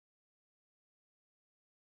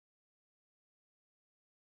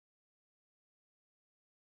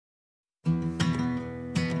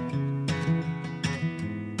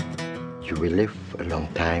will live a long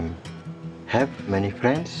time, have many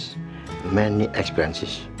friends, many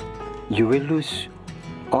experiences. You will lose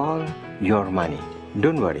all your money.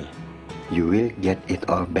 Don't worry, you will get it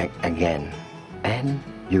all back again. And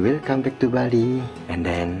you will come back to Bali, and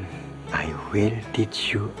then I will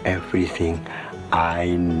teach you everything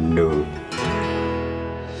I know.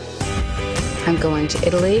 I'm going to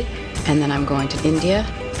Italy, and then I'm going to India,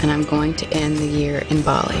 and I'm going to end the year in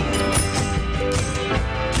Bali.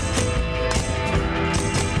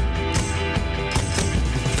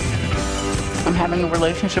 I'm having a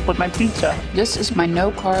relationship with my pizza. This is my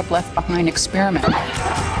no-carb, left-behind experiment.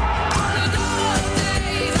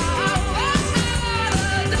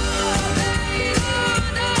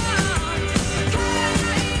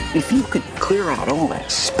 If you could clear out all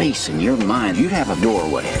that space in your mind, you'd have a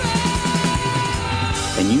doorway.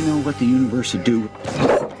 And you know what the universe would do?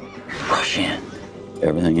 Rush in.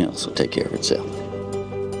 Everything else will take care of itself.